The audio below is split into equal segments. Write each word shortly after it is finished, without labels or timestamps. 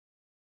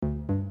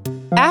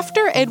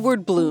After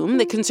Edward Bloom,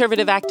 the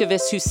conservative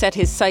activist who set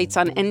his sights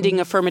on ending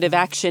affirmative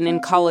action in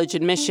college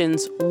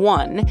admissions,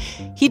 won,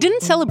 he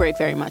didn't celebrate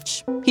very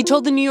much. He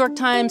told the New York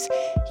Times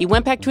he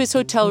went back to his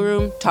hotel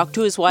room, talked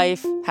to his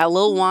wife, had a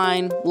little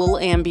wine, a little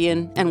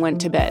Ambien, and went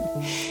to bed.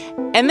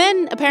 And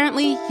then,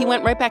 apparently, he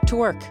went right back to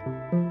work.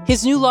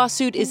 His new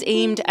lawsuit is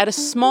aimed at a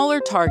smaller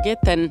target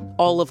than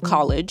all of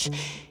college.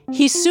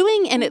 He's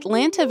suing an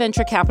Atlanta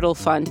venture capital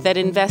fund that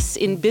invests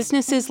in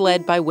businesses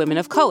led by women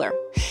of color.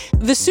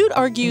 The suit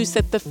argues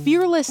that the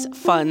Fearless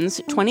Fund's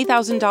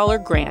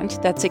 $20,000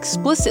 grant that's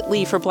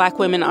explicitly for Black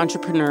women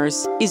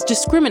entrepreneurs is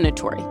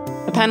discriminatory.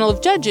 A panel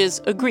of judges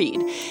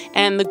agreed,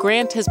 and the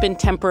grant has been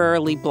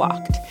temporarily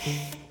blocked.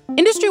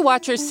 Industry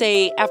watchers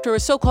say after a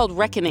so-called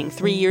reckoning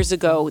 3 years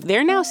ago,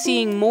 they're now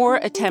seeing more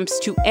attempts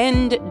to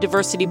end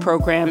diversity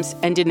programs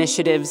and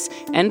initiatives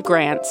and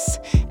grants.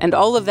 And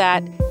all of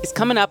that is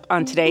coming up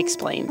on Today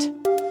Explained.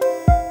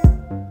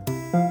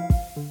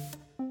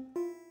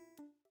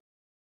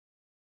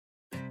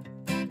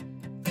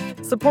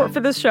 Support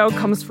for this show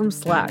comes from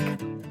Slack.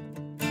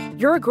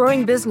 You're a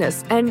growing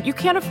business, and you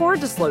can't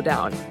afford to slow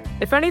down.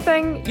 If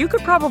anything, you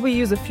could probably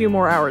use a few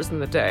more hours in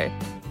the day.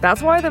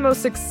 That's why the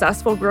most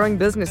successful growing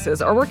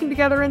businesses are working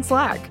together in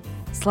Slack.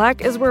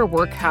 Slack is where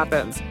work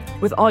happens,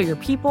 with all your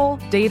people,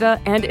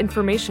 data, and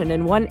information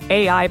in one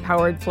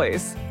AI-powered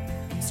place.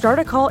 Start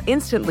a call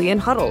instantly in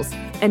huddles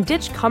and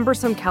ditch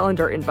cumbersome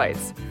calendar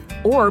invites.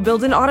 Or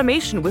build an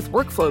automation with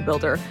Workflow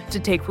Builder to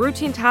take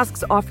routine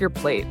tasks off your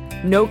plate.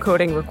 No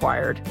coding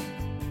required.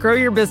 Grow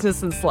your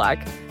business in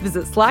Slack.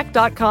 Visit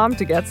slack.com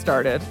to get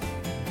started.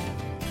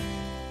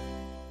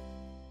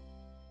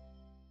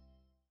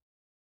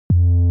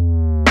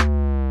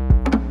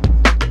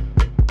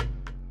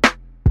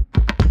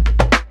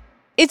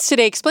 It's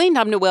Today Explained.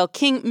 I'm Noelle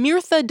King.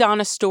 Mirtha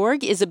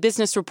Donastorg is a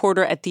business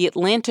reporter at the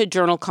Atlanta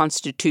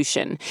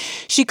Journal-Constitution.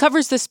 She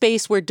covers the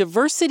space where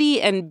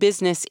diversity and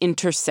business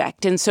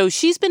intersect. And so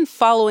she's been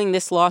following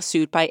this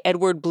lawsuit by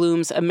Edward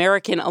Bloom's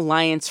American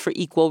Alliance for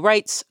Equal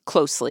Rights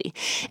closely.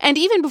 And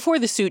even before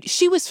the suit,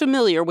 she was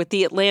familiar with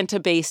the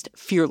Atlanta-based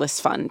Fearless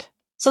Fund.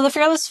 So the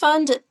Fearless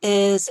Fund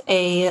is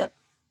a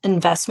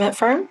investment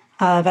firm,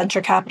 a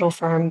venture capital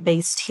firm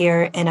based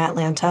here in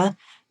Atlanta.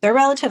 They're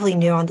relatively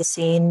new on the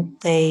scene.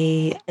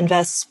 They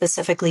invest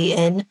specifically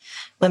in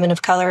women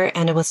of color,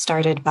 and it was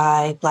started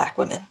by Black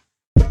women.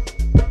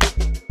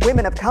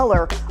 Women of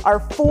color are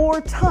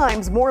 4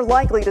 times more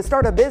likely to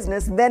start a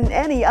business than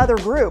any other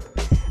group.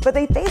 But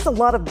they face a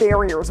lot of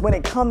barriers when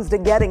it comes to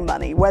getting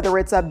money, whether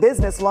it's a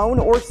business loan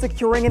or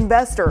securing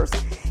investors.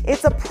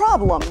 It's a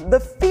problem the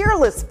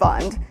Fearless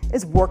Fund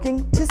is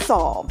working to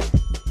solve.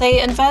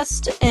 They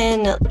invest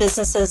in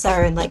businesses that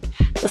are in like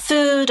the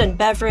food and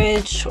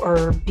beverage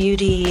or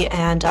beauty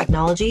and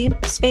technology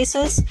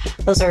spaces.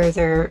 Those are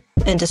their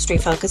industry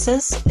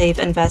focuses. They've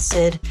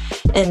invested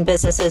in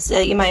businesses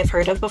that you might have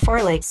heard of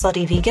before, like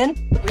Slutty Vegan.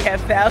 We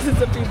have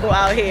thousands of people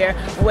out here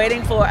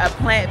waiting for a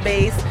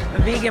plant-based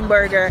vegan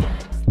burger.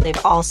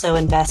 They've also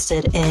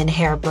invested in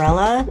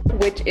Hairbrella,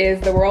 which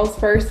is the world's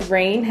first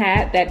rain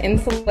hat that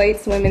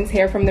insulates women's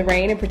hair from the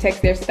rain and protects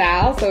their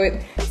style. So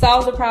it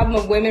solves the problem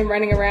of women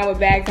running around with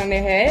bags on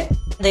their head.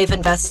 They've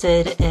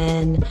invested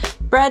in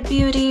Bread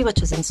Beauty,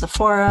 which is in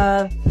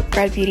Sephora.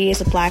 Bread Beauty is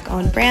a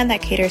Black-owned brand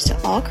that caters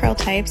to all curl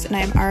types, and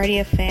I'm already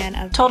a fan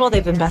of... Total,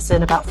 they've invested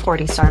in about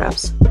 40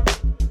 startups.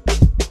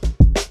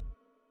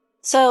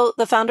 So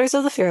the founders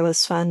of the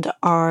Fearless Fund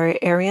are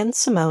Ariane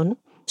Simone.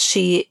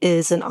 She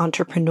is an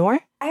entrepreneur.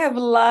 I have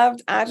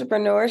loved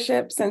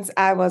entrepreneurship since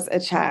I was a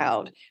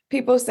child.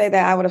 People say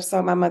that I would have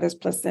sold my mother's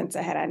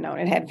placenta had I known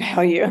it had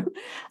value.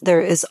 There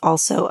is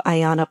also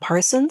Ayanna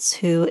Parsons,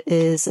 who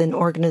is an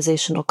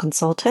organizational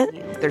consultant.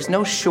 There's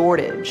no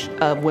shortage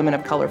of women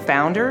of color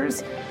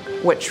founders.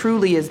 What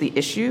truly is the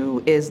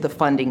issue is the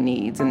funding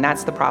needs, and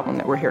that's the problem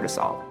that we're here to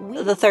solve.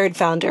 The third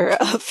founder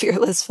of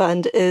Fearless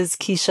Fund is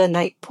Keisha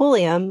Knight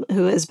Pulliam,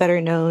 who is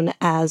better known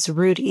as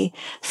Rudy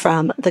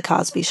from The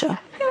Cosby Show.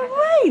 Hey,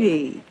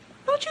 Rudy,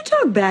 don't you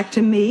talk back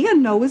to me. A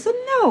no is a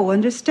no,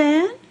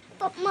 understand?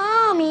 But,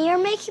 Mommy, you're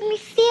making me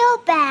feel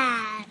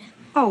bad.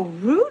 Oh,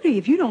 Rudy,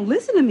 if you don't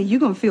listen to me, you're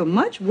going to feel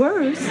much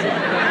worse.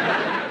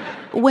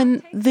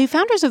 When the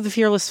founders of the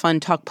Fearless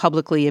Fund talk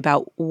publicly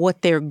about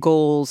what their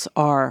goals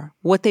are,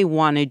 what they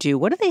want to do,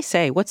 what do they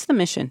say? What's the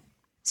mission?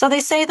 So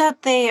they say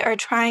that they are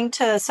trying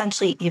to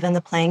essentially even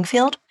the playing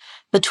field.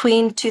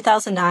 Between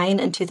 2009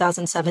 and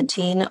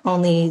 2017,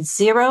 only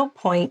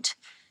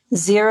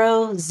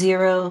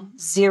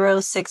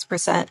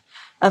 0.0006%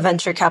 of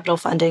venture capital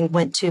funding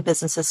went to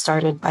businesses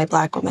started by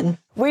Black women.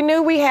 We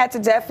knew we had to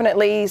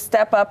definitely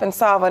step up and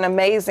solve an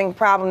amazing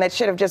problem that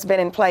should have just been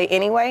in play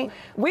anyway.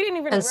 We didn't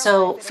even. And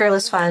so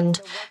Fearless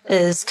Fund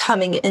is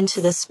coming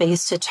into this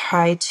space to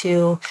try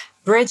to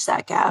bridge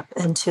that gap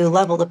and to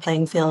level the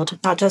playing field,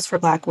 not just for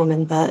Black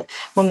women, but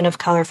women of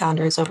color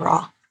founders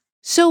overall.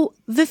 So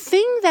the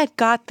thing that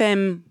got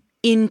them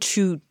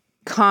into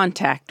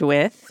contact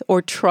with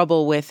or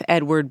trouble with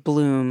Edward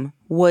Bloom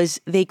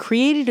was they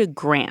created a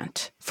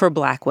grant for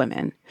Black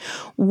women.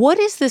 What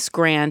is this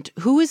grant?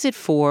 Who is it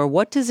for?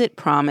 What does it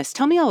promise?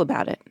 Tell me all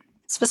about it.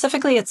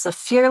 Specifically, it's the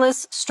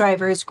Fearless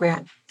Strivers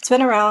Grant. It's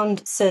been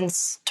around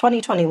since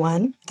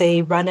 2021.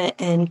 They run it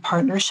in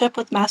partnership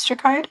with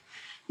MasterCard.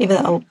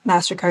 Even though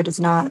MasterCard is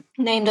not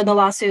named in the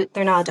lawsuit,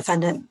 they're not a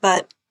defendant.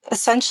 But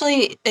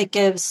essentially, it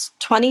gives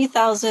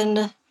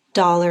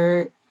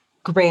 $20,000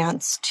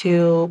 grants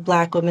to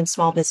Black women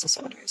small business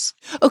owners.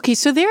 Okay,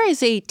 so there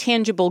is a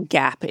tangible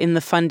gap in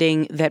the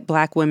funding that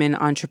Black women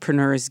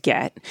entrepreneurs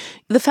get.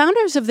 The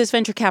founders of this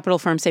venture capital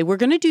firm say, we're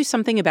going to do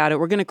something about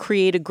it. We're going to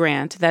create a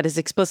grant that is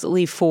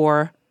explicitly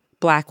for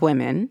Black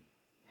women.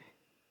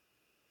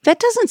 That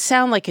doesn't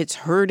sound like it's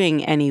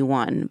hurting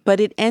anyone,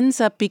 but it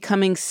ends up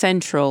becoming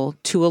central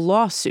to a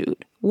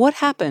lawsuit. What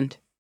happened?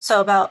 So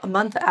about a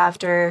month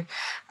after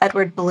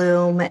Edward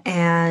Bloom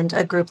and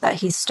a group that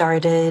he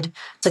started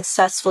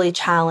successfully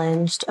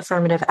challenged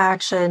affirmative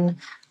action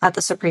at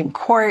the Supreme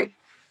Court,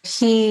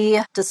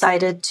 he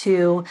decided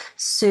to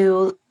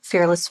sue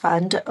Fearless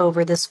Fund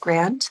over this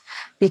grant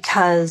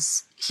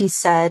because he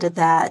said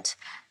that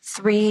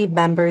 3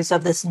 members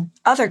of this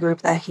other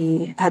group that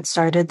he had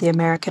started, the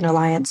American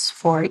Alliance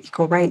for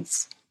Equal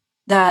Rights,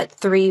 that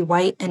 3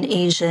 white and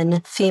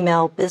Asian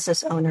female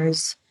business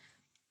owners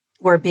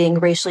were being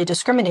racially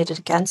discriminated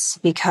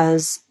against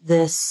because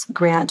this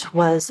grant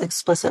was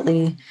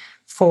explicitly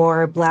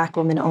for Black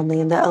women only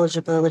in the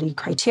eligibility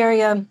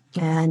criteria.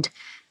 And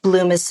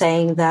Bloom is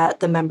saying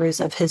that the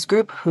members of his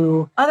group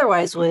who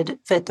otherwise would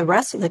fit the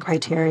rest of the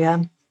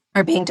criteria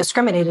are being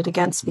discriminated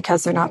against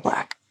because they're not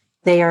Black.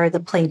 They are the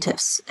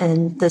plaintiffs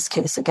in this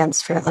case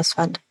against Fearless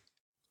Fund.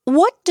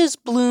 What does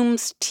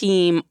Bloom's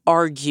team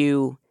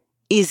argue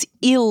is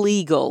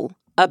illegal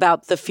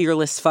about the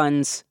Fearless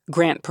Fund's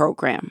grant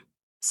program?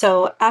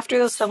 So after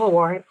the Civil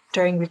War,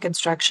 during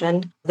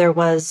Reconstruction, there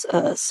was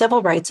a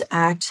Civil Rights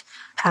Act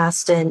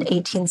passed in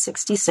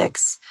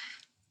 1866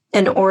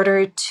 in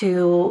order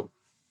to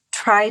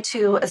try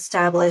to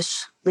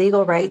establish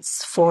legal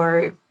rights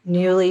for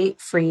newly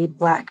freed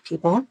Black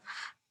people,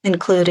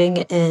 including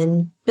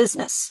in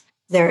business.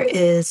 There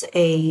is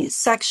a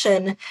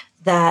section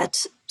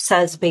that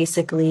says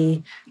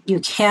basically you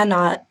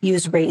cannot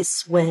use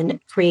race when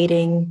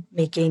creating,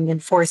 making,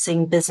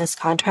 enforcing business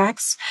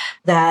contracts,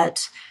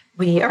 that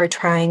we are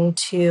trying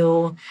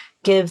to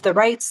give the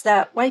rights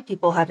that white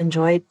people have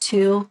enjoyed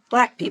to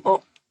Black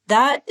people.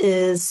 That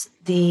is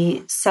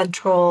the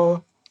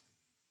central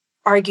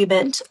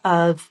argument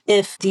of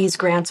if these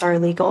grants are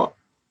illegal.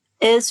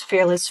 Is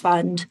Fearless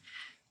Fund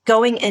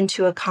going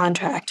into a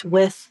contract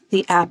with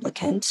the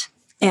applicant,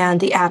 and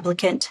the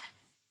applicant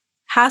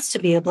has to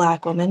be a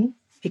Black woman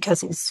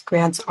because these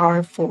grants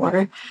are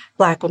for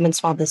Black women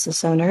small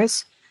business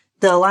owners?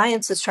 The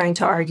Alliance is trying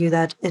to argue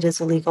that it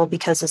is illegal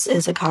because this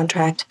is a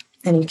contract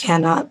and you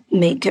cannot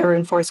make or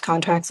enforce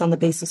contracts on the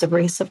basis of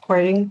race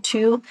according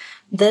to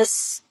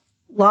this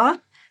law.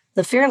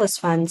 The Fearless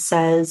Fund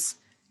says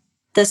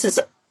this is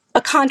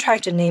a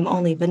contract in name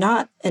only, but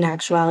not in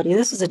actuality.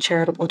 This is a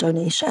charitable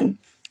donation.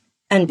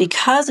 And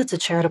because it's a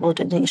charitable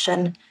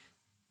donation,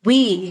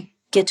 we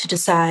get to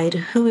decide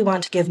who we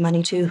want to give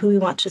money to, who we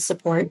want to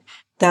support.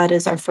 That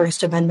is our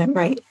First Amendment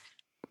right.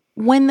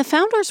 When the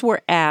founders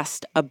were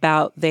asked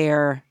about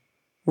their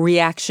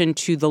reaction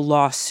to the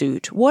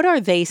lawsuit, what are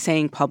they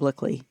saying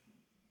publicly?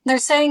 They're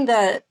saying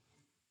that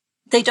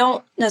they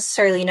don't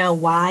necessarily know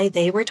why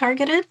they were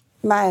targeted.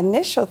 My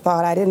initial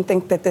thought, I didn't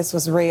think that this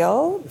was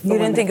real. You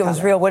didn't think it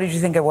was real? What did you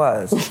think it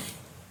was?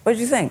 What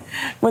did you think?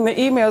 When the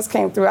emails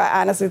came through,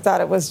 I honestly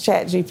thought it was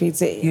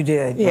ChatGPT. You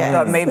did? Yeah. You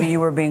thought maybe you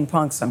were being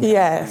punked somehow.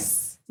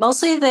 Yes.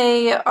 Mostly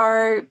they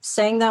are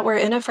saying that we're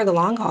in it for the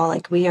long haul.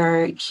 Like, we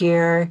are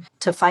here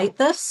to fight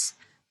this.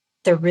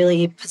 They're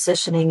really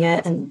positioning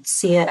it and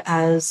see it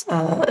as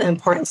an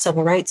important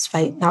civil rights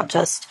fight, not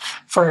just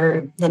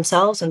for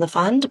themselves and the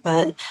fund,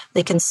 but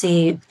they can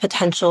see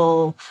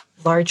potential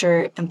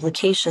larger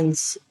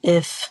implications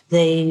if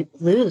they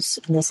lose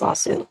in this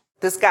lawsuit.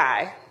 This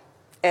guy,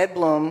 Ed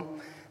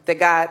Bloom, that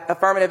got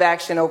affirmative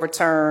action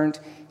overturned,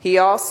 he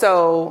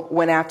also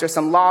went after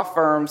some law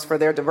firms for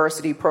their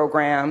diversity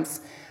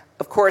programs.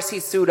 Of course, he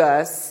sued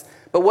us.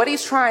 But what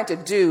he's trying to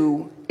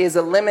do is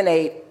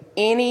eliminate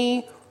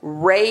any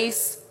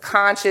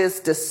race-conscious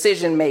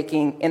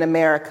decision-making in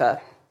America.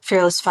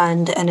 Fearless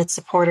Fund and its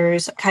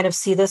supporters kind of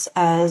see this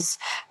as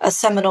a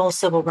seminal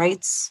civil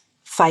rights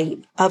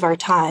fight of our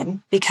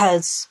time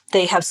because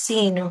they have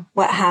seen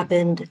what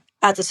happened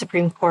at the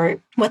Supreme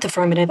Court with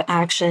affirmative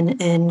action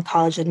in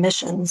college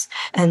admissions.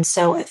 And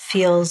so it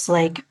feels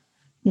like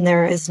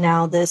there is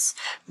now this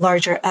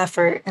larger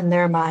effort in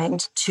their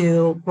mind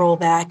to roll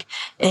back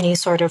any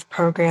sort of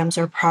programs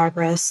or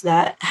progress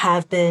that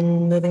have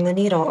been moving the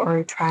needle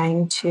or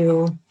trying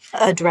to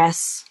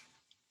address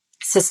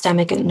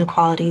systemic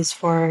inequalities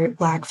for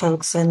Black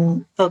folks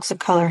and folks of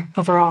color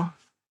overall.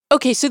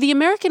 Okay, so the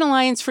American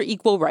Alliance for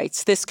Equal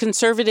Rights, this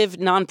conservative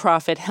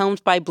nonprofit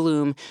helmed by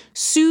Bloom,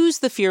 sues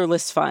the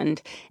Fearless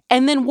Fund.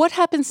 And then what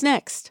happens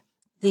next?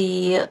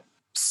 The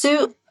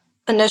suit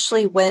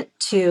initially went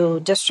to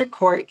district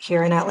court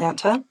here in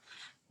Atlanta,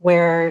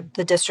 where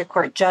the district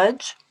court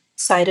judge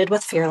sided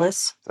with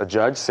Fearless. The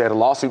judge said a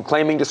lawsuit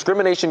claiming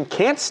discrimination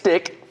can't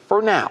stick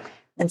for now,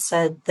 and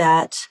said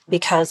that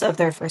because of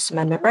their First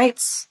Amendment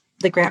rights,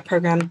 the grant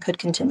program could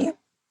continue.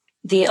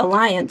 The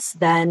Alliance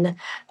then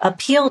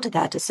appealed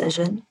that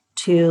decision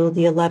to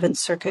the 11th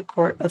Circuit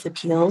Court of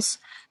Appeals,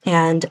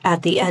 and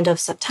at the end of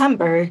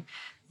September,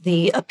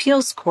 the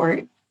appeals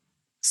court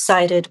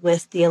sided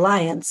with the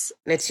Alliance.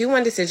 In a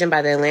 2-1 decision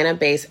by the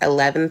Atlanta-based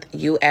 11th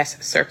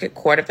U.S. Circuit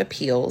Court of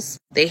Appeals,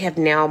 they have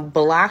now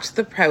blocked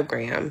the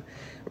program,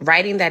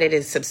 writing that it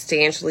is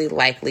substantially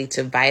likely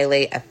to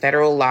violate a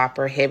federal law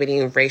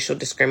prohibiting racial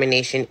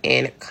discrimination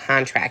in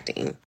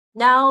contracting.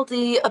 Now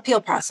the appeal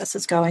process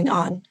is going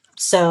on.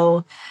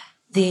 So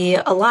the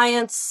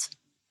Alliance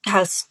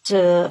has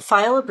to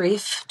file a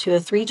brief to a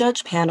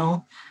 3-judge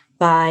panel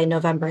by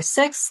November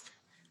 6th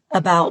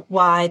about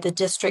why the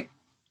district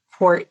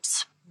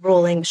court's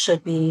ruling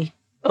should be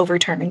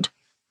overturned.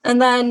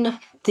 And then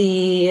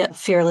the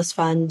Fearless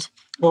Fund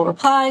will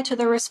reply to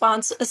the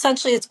response.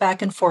 Essentially, it's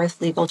back and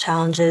forth legal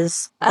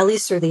challenges, at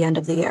least through the end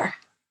of the year.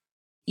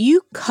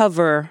 You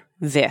cover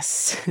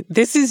this.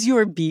 This is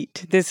your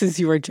beat. This is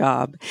your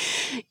job.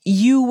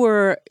 You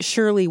were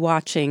surely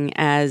watching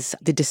as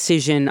the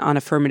decision on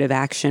affirmative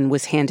action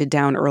was handed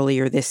down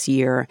earlier this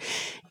year.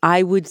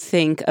 I would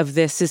think of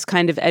this as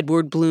kind of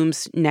Edward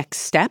Bloom's next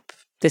step.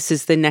 This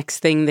is the next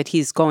thing that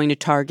he's going to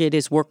target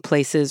is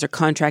workplaces or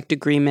contract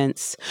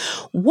agreements.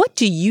 What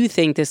do you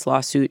think this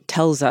lawsuit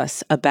tells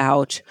us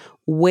about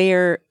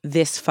where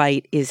this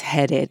fight is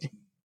headed?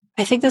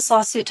 I think this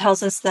lawsuit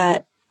tells us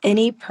that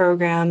any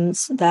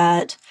programs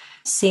that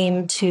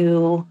seem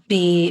to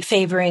be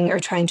favoring or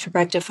trying to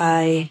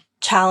rectify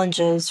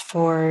challenges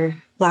for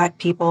Black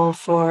people,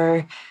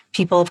 for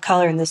people of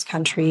color in this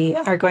country,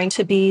 are going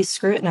to be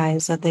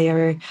scrutinized, that they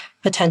are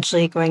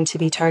potentially going to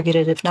be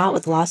targeted, if not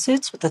with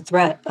lawsuits, with the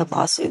threat of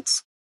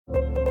lawsuits.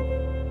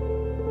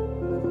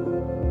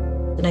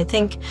 And I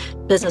think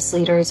business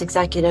leaders,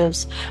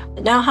 executives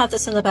now have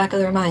this in the back of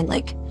their mind.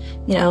 Like,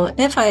 you know,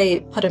 if I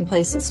put in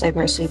place this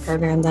diversity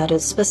program that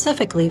is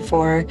specifically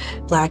for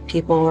Black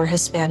people or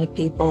Hispanic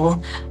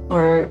people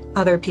or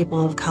other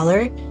people of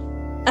color,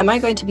 am I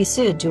going to be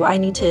sued? Do I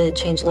need to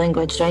change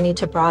language? Do I need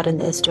to broaden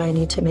this? Do I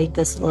need to make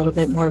this a little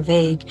bit more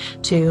vague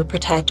to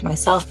protect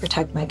myself,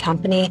 protect my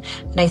company?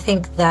 And I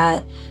think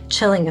that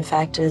chilling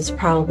effect is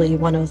probably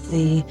one of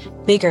the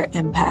bigger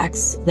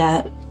impacts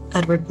that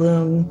Edward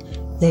Bloom,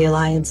 the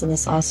Alliance, and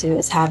this lawsuit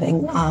is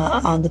having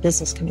on the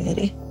business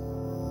community.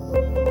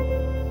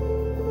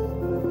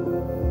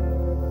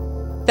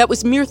 That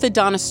was Mirtha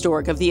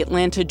Donistorg of the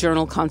Atlanta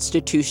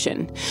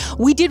Journal-Constitution.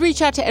 We did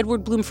reach out to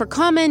Edward Bloom for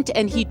comment,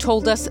 and he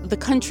told us the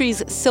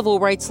country's civil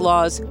rights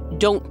laws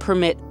don't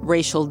permit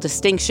racial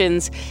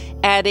distinctions,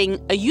 adding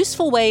a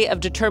useful way of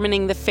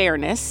determining the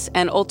fairness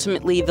and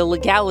ultimately the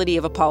legality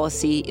of a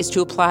policy is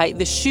to apply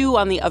the shoe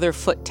on the other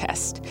foot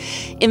test.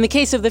 In the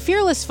case of the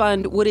Fearless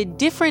Fund, would a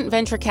different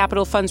venture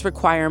capital fund's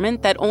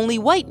requirement that only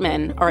white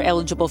men are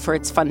eligible for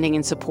its funding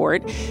and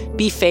support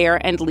be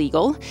fair and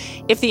legal?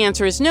 If the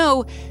answer is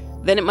no,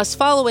 then it must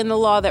follow in the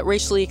law that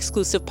racially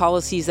exclusive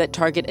policies that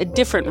target a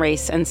different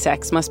race and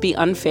sex must be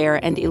unfair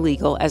and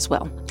illegal as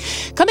well.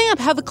 Coming up,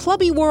 how the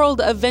clubby world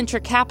of venture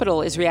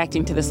capital is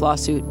reacting to this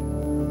lawsuit.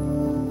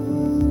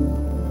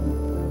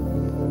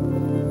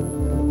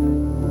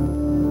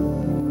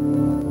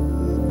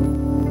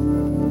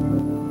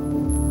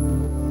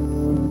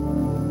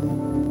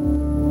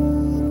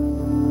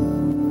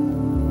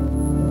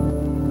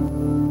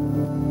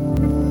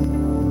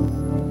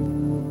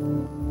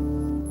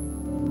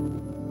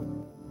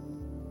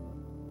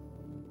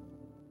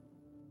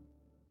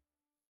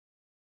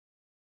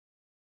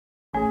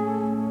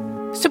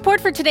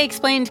 Support for Today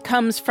Explained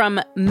comes from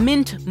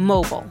Mint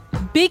Mobile.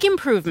 Big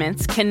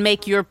improvements can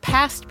make your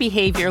past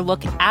behavior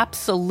look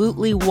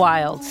absolutely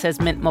wild, says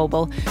Mint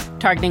Mobile,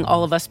 targeting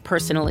all of us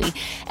personally.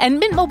 And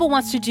Mint Mobile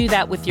wants to do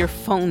that with your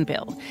phone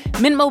bill.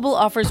 Mint Mobile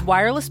offers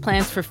wireless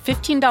plans for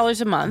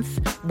 $15 a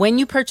month when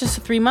you purchase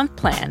a 3-month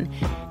plan.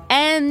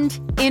 And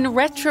in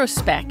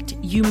retrospect,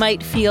 you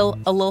might feel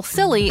a little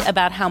silly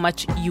about how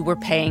much you were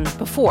paying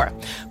before.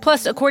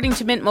 Plus, according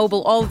to Mint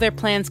Mobile, all of their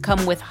plans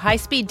come with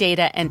high-speed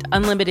data and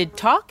unlimited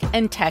talk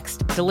and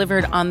text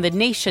delivered on the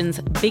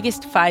nation's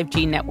biggest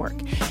 5G network.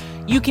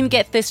 You can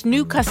get this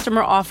new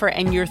customer offer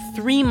and your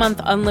 3-month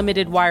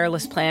unlimited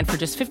wireless plan for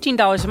just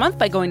 $15 a month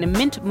by going to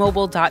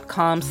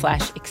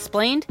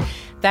mintmobile.com/explained.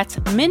 That's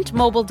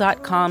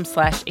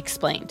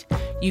mintmobile.com/explained.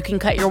 You can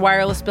cut your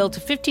wireless bill to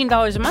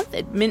 $15 a month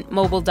at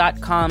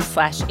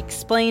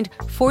mintmobile.com/explained.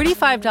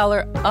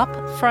 $45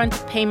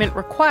 upfront payment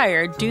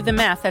required. Do the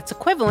math. That's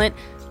equivalent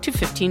to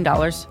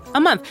 $15 a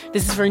month.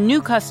 This is for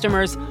new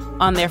customers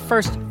on their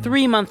first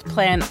 3-month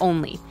plan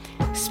only.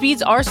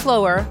 Speeds are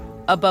slower,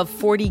 above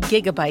 40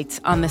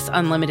 gigabytes on this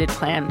unlimited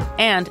plan,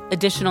 and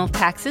additional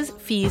taxes,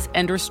 fees,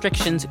 and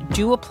restrictions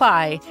do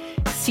apply.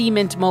 See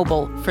Mint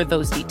Mobile for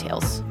those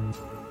details.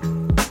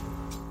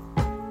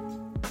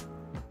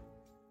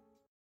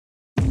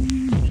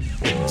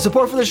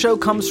 Support for the show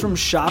comes from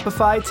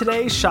Shopify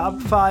today.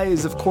 Shopify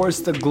is, of course,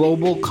 the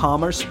global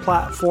commerce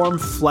platform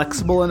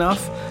flexible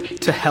enough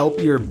to help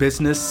your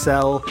business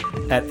sell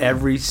at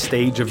every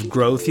stage of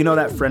growth. You know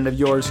that friend of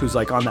yours who's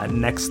like on that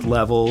next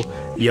level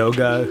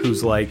yoga,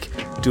 who's like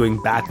doing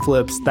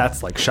backflips?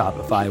 That's like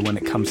Shopify when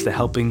it comes to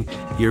helping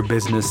your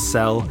business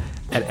sell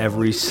at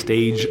every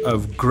stage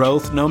of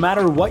growth. No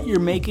matter what you're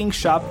making,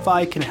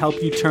 Shopify can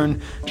help you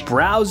turn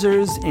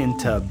browsers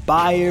into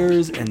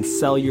buyers and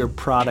sell your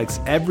products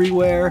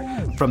everywhere,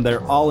 from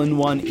their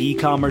all-in-one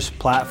e-commerce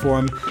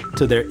platform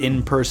to their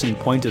in-person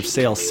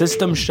point-of-sale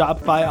system.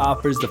 Shopify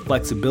offers the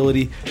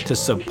flexibility to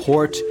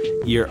support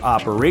your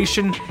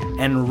operation.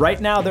 And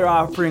right now they're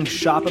offering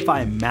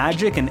Shopify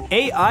Magic, an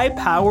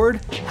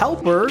AI-powered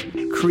helper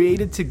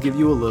created to give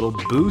you a little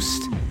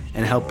boost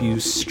and help you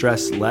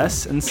stress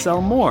less and sell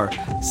more.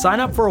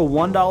 Sign up for a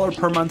 $1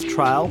 per month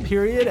trial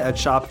period at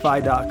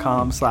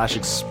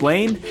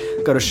shopify.com/explained.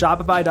 Go to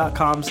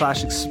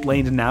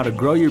shopify.com/explained now to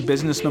grow your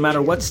business no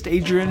matter what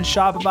stage you're in.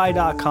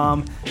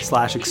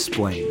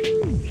 Shopify.com/explained.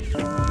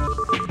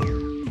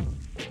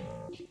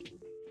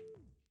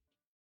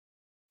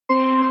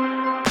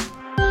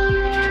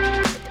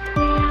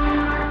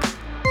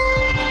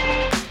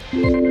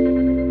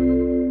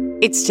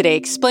 It's Today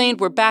Explained.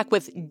 We're back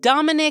with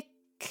Dominic.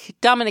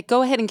 Dominic,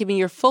 go ahead and give me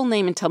your full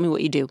name and tell me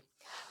what you do.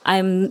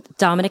 I'm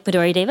Dominic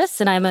Midori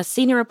Davis, and I'm a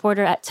senior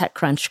reporter at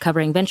TechCrunch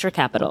covering venture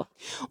capital.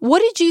 What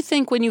did you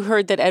think when you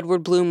heard that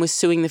Edward Bloom was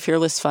suing the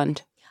Fearless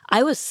Fund?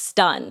 I was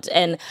stunned,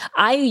 and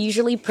I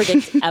usually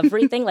predict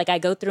everything. Like, I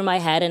go through my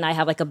head, and I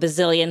have like a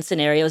bazillion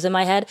scenarios in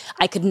my head.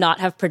 I could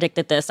not have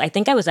predicted this. I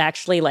think I was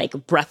actually like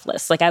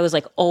breathless. Like, I was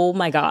like, oh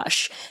my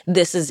gosh,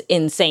 this is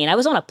insane. I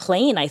was on a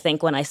plane, I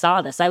think, when I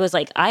saw this. I was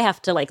like, I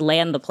have to like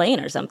land the plane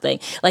or something.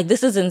 Like,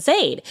 this is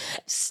insane.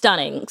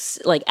 Stunning,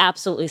 like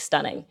absolutely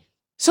stunning.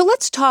 So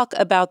let's talk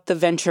about the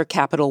venture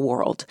capital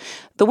world.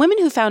 The women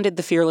who founded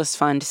the Fearless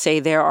Fund say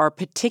there are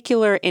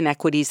particular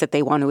inequities that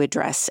they want to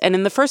address. And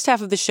in the first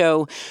half of the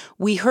show,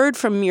 we heard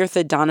from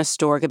Mirtha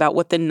Donastorg about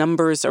what the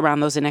numbers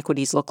around those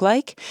inequities look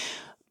like.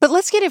 But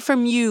let's get it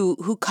from you,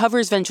 who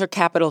covers venture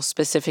capital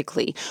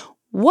specifically.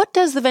 What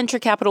does the venture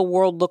capital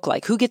world look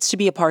like? Who gets to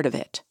be a part of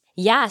it?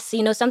 Yes,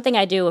 something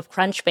I do with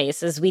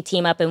Crunchbase is we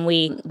team up and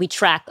we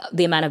track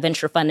the amount of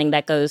venture funding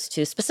that goes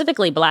to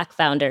specifically Black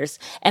founders.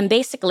 And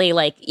basically,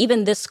 like,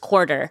 even this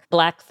quarter,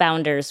 Black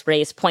founders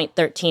raised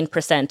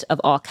 0.13% of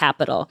all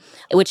capital,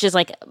 which is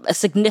like a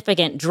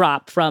significant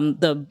drop from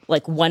the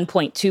like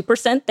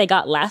 1.2% they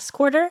got last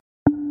quarter.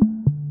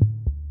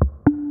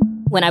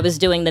 When I was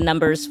doing the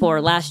numbers for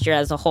last year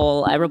as a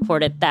whole, I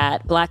reported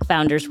that Black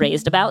founders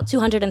raised about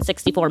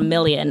 $264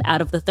 million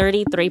out of the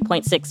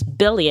 $33.6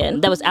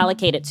 billion that was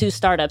allocated to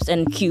startups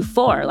in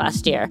Q4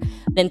 last year.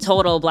 In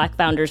total, Black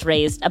founders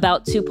raised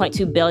about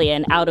 $2.2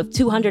 billion out of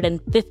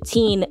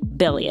 $215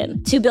 billion.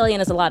 $2 billion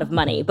is a lot of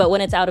money, but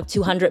when it's out of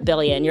 $200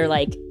 billion, you're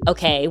like,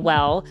 okay,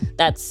 well,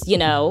 that's,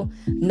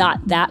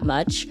 not that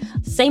much.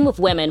 Same with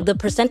women. The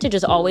percentage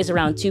is always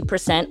around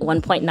 2%,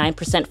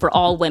 1.9% for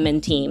all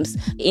women teams.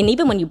 And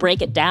even when you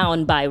break it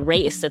down by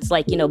race, it's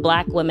like,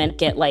 Black women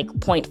get like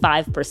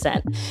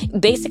 0.5%.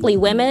 Basically,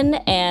 women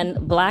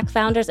and Black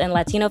founders and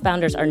Latino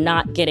founders are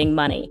not getting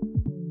money.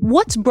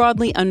 What's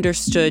broadly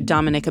understood,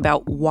 Dominic,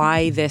 about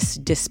why this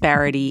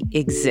disparity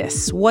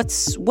exists?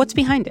 What's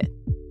behind it?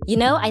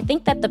 I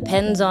think that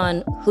depends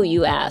on who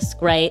you ask,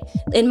 right?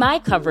 In my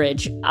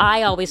coverage,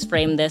 I always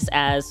frame this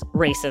as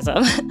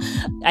racism.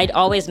 I'd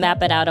always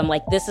map it out. I'm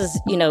like, this is,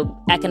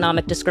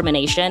 economic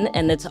discrimination,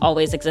 and it's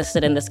always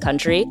existed in this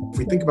country. If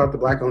we think about the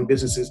Black-owned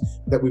businesses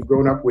that we've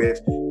grown up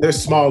with, they're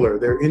smaller,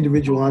 they're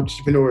individual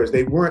entrepreneurs.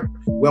 They weren't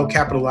well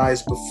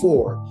capitalized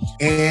before.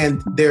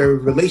 And their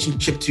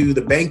relationship to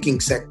the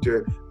banking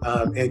sector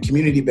and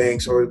community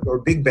banks or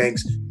big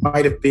banks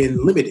might have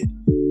been limited.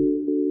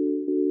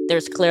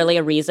 There's clearly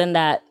a reason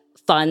that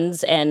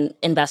funds and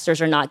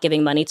investors are not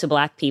giving money to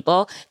Black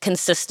people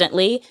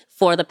consistently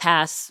for the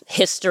past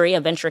history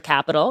of venture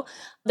capital.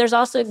 There's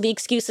also the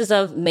excuses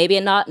of maybe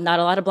not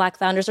a lot of Black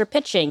founders are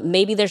pitching.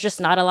 Maybe there's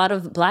just not a lot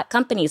of Black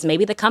companies.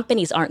 Maybe the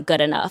companies aren't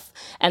good enough.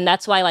 And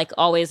that's why, like,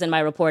 always in my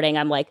reporting,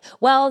 I'm like,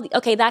 well,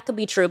 okay, that could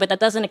be true, but that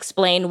doesn't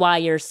explain why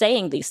you're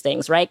saying these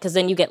things, right? Because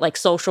then you get like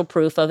social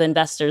proof of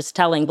investors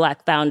telling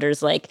Black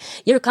founders, like,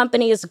 your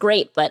company is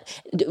great,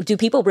 but do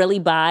people really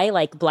buy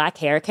like Black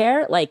hair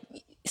care? Like,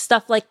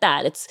 stuff like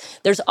that.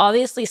 There's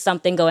obviously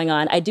something going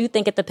on. I do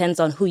think it depends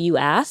on who you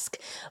ask,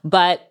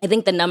 but I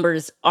think the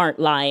numbers aren't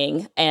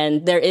lying,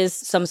 and there is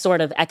some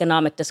sort of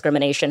economic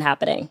discrimination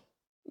happening.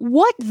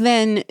 What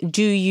then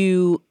do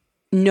you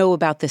know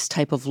about this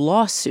type of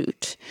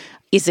lawsuit?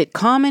 Is it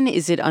common?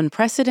 Is it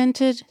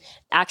unprecedented?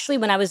 Actually,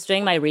 when I was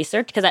doing my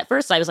research, because at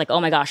first I was like, oh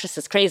my gosh, this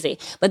is crazy.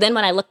 But then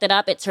when I looked it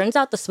up, it turns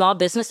out the Small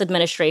Business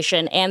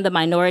Administration and the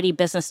Minority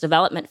Business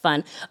Development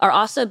Fund are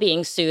also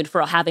being sued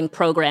for having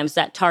programs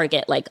that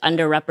target like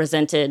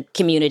underrepresented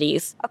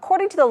communities.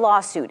 According to the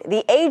lawsuit,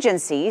 the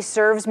agency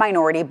serves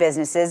minority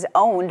businesses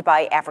owned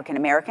by African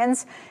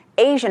Americans,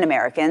 Asian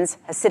Americans,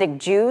 Hasidic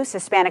Jews,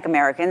 Hispanic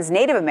Americans,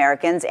 Native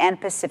Americans,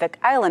 and Pacific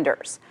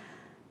Islanders.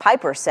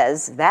 Piper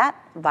says that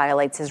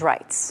violates his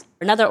rights.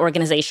 Another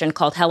organization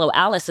called Hello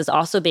Alice is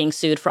also being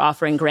sued for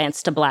offering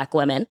grants to Black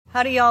women.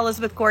 Howdy, y'all.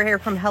 Elizabeth Gore here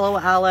from Hello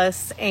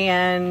Alice.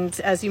 And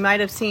as you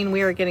might have seen,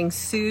 we are getting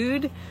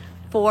sued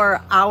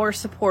for our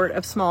support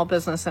of small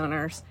business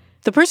owners.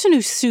 The person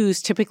who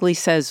sues typically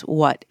says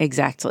what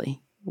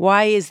exactly?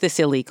 Why is this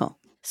illegal?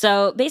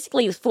 So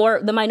basically, for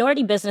the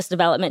Minority Business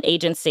Development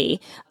Agency,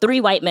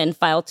 3 white men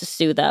filed to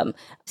sue them,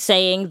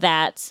 saying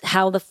that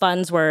how the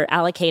funds were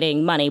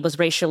allocating money was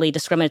racially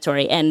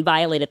discriminatory and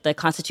violated the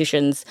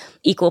Constitution's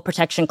Equal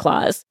Protection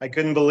Clause. I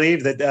couldn't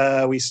believe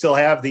that we still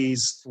have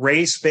these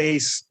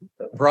race-based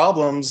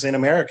problems in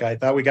America. I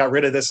thought we got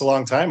rid of this a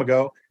long time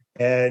ago.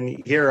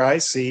 And here I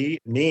see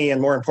me,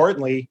 and more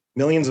importantly,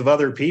 millions of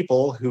other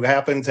people who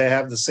happen to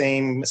have the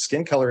same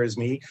skin color as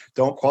me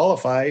don't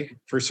qualify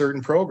for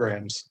certain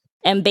programs.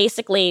 And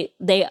basically,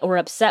 they were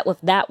upset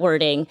with that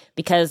wording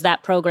because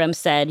that program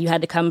said you had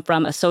to come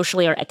from a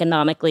socially or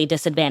economically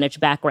disadvantaged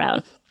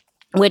background,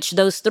 which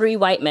those 3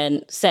 white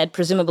men said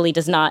presumably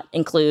does not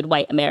include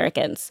white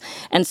Americans.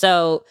 And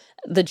so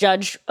the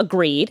judge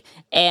agreed,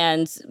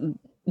 and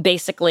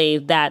basically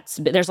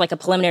there's like a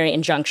preliminary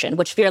injunction,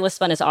 which Fearless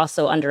Fund is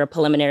also under a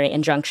preliminary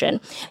injunction.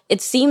 It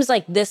seems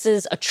like this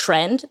is a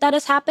trend that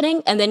is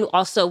happening. And then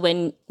also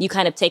when you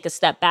kind of take a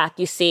step back,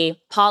 you see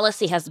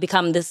policy has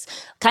become this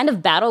kind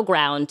of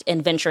battleground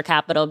in venture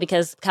capital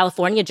because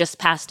California just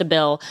passed a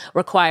bill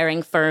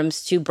requiring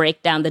firms to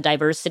break down the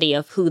diversity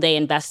of who they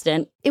invest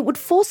in. It would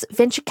force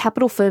venture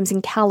capital firms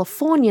in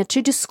California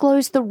to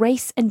disclose the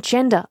race and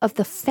gender of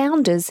the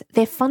founders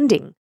they're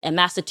funding. And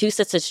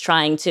Massachusetts is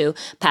trying to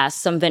pass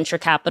some venture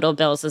capital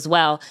bills as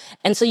well.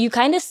 And so you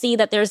kind of see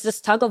that there's this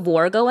tug of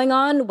war going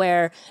on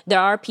where there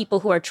are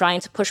people who are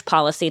trying to push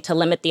policy to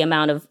limit the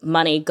amount of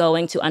money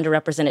going to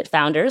underrepresented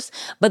founders.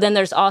 But then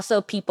there's also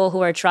people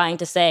who are trying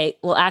to say,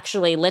 well,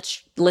 actually,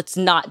 let's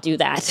not do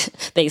that,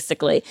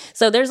 basically.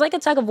 So there's like a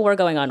tug of war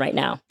going on right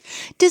now.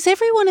 Does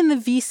everyone in the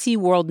VC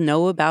world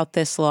know about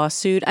this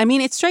lawsuit? I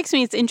mean, it strikes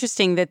me it's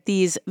interesting that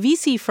these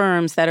VC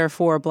firms that are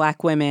for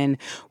Black women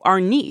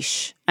are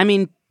niche. I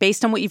mean,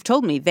 based on what you've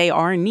told me, they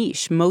are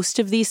niche. Most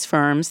of these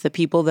firms, the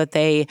people that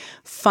they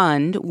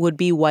fund, would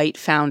be white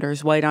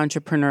founders, white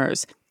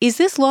entrepreneurs. Is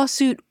this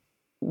lawsuit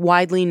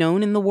widely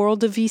known in the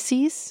world of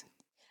VCs?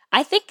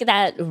 I think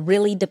that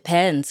really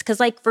depends. Because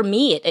like for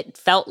me, it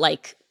felt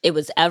like it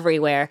was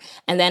everywhere.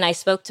 And then I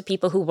spoke to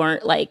people who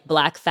weren't like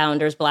Black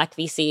founders, Black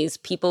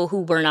VCs, people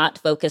who were not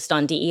focused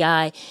on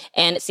DEI.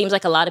 And it seems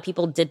like a lot of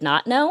people did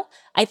not know.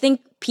 I think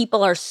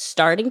people are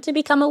starting to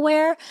become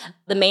aware.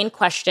 The main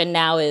question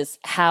now is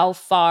how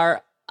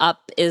far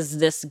up is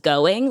this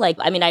going? Like,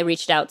 I mean, I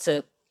reached out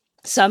to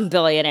some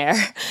billionaire.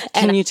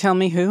 Can you tell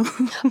me who?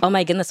 Oh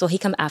my goodness, will he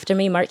come after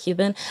me, Mark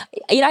Cuban?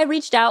 I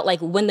reached out like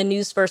when the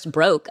news first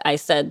broke. I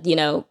said, do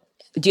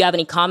you have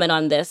any comment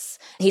on this?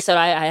 He said,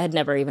 I had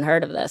never even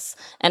heard of this.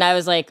 And I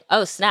was like,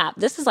 oh, snap.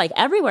 This is like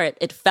everywhere.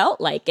 It felt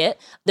like it.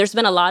 There's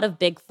been a lot of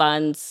big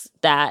funds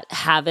that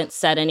haven't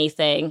said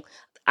anything.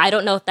 I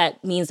don't know if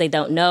that means they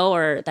don't know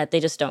or that they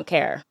just don't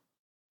care.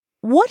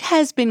 What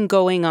has been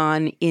going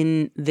on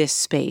in this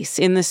space,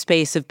 in the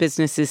space of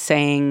businesses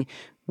saying,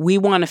 we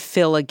want to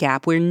fill a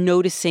gap, we're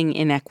noticing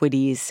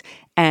inequities,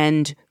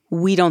 and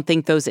we don't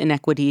think those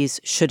inequities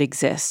should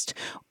exist?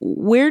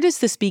 Where does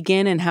this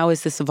begin and how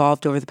has this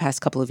evolved over the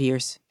past couple of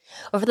years?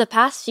 Over the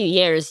past few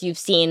years, you've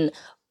seen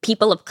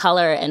people of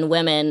color and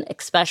women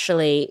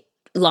especially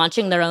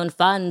launching their own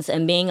funds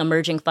and being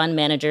emerging fund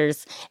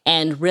managers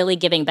and really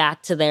giving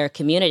back to their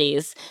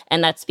communities.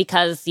 And that's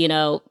because,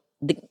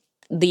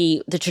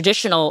 the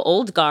traditional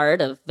old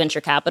guard of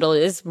venture capital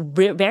is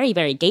very,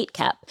 very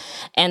gatekept.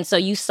 And so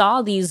you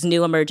saw these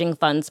new emerging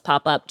funds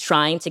pop up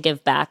trying to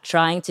give back,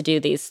 trying to do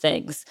these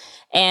things.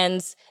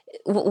 And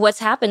what's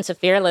happened to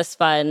Fearless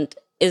Fund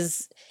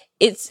is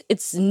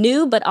it's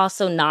new, but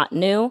also not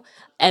new.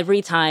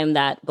 Every time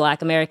that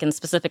Black Americans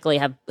specifically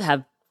have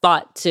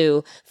fought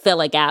to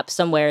fill a gap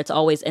somewhere, it's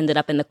always ended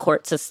up in the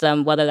court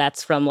system, whether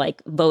that's from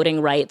like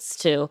voting rights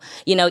to,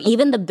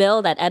 even the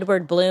bill that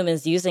Edward Bloom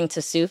is using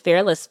to sue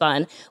Fearless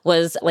Fund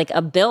was like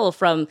a bill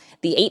from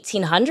the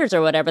 1800s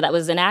or whatever that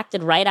was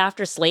enacted right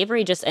after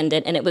slavery just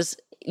ended. And it was,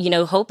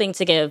 hoping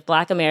to give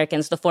Black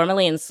Americans, the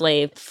formerly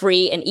enslaved,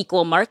 free and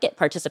equal market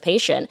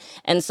participation.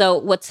 And so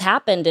what's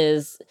happened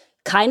is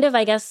kind of,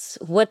 I guess,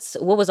 what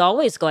was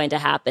always going to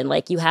happen.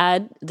 Like you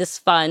had this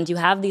fund, you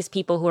have these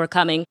people who are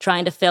coming,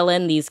 trying to fill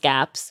in these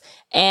gaps.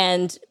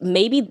 And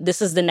maybe this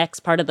is the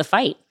next part of the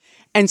fight.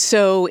 And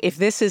so if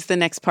this is the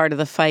next part of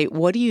the fight,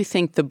 what do you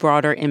think the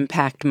broader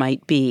impact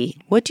might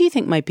be? What do you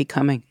think might be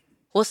coming?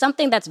 Well,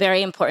 something that's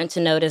very important to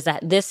note is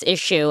that this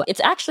issue, it's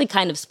actually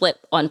kind of split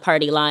on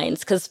party lines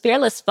because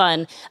Fearless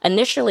Fun,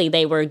 initially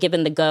they were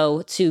given the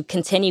go to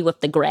continue with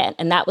the grant,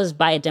 and that was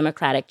by a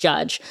Democratic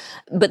judge.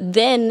 But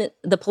then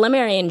the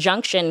preliminary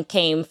injunction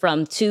came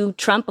from 2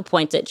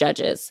 Trump-appointed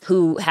judges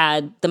who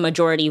had the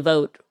majority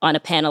vote on a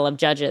panel of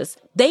judges.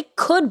 They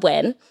could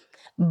win,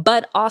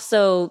 but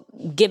also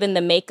given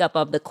the makeup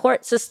of the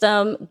court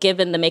system,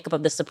 given the makeup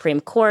of the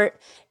Supreme Court,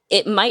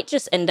 it might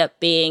just end up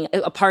being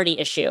a party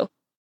issue.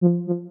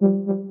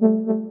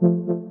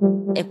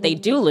 If they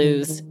do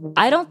lose,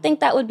 I don't think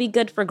that would be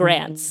good for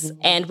grants.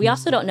 And we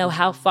also don't know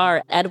how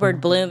far Edward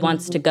Bloom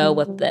wants to go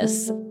with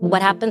this.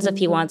 What happens if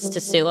he wants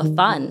to sue a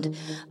fund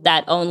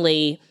that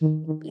only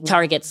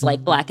targets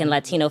like Black and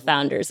Latino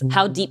founders?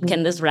 How deep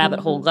can this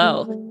rabbit hole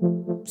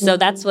go? So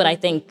that's what I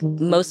think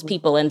most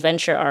people in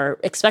venture are,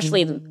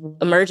 especially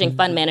emerging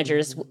fund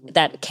managers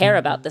that care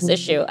about this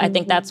issue. I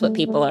think that's what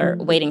people are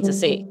waiting to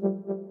see.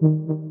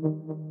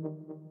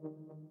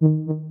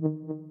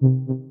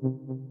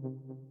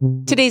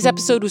 Today's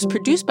episode was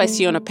produced by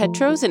Siona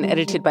Petros and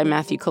edited by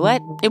Matthew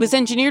Collette. It was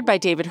engineered by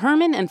David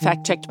Herman and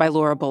fact-checked by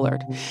Laura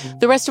Bullard.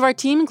 The rest of our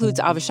team includes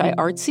Avishai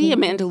Artsy,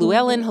 Amanda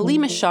Llewellyn,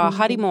 Halima Shah,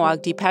 Hadi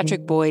Moagdi,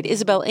 Patrick Boyd,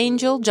 Isabel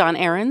Angel, John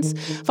Aarons,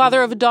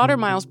 father of a daughter,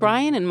 Miles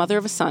Bryan, and mother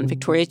of a son,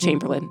 Victoria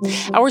Chamberlain.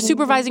 Our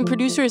supervising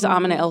producer is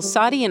Amina El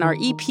Sadi, and our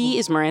EP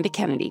is Miranda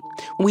Kennedy.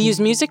 We use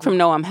music from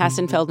Noam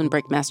Hassenfeld and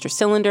Breakmaster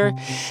Cylinder.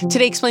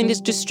 Today Explained is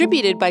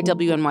distributed by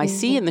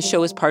WNYC, and the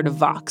show is part of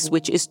Vox,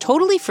 which is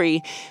totally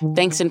free,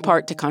 thanks in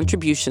part to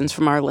contributions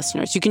from our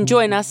listeners. You can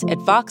join us at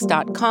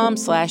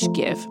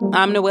vox.com/give.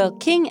 I'm Noelle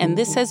King, and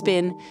this has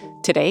been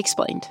Today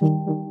Explained.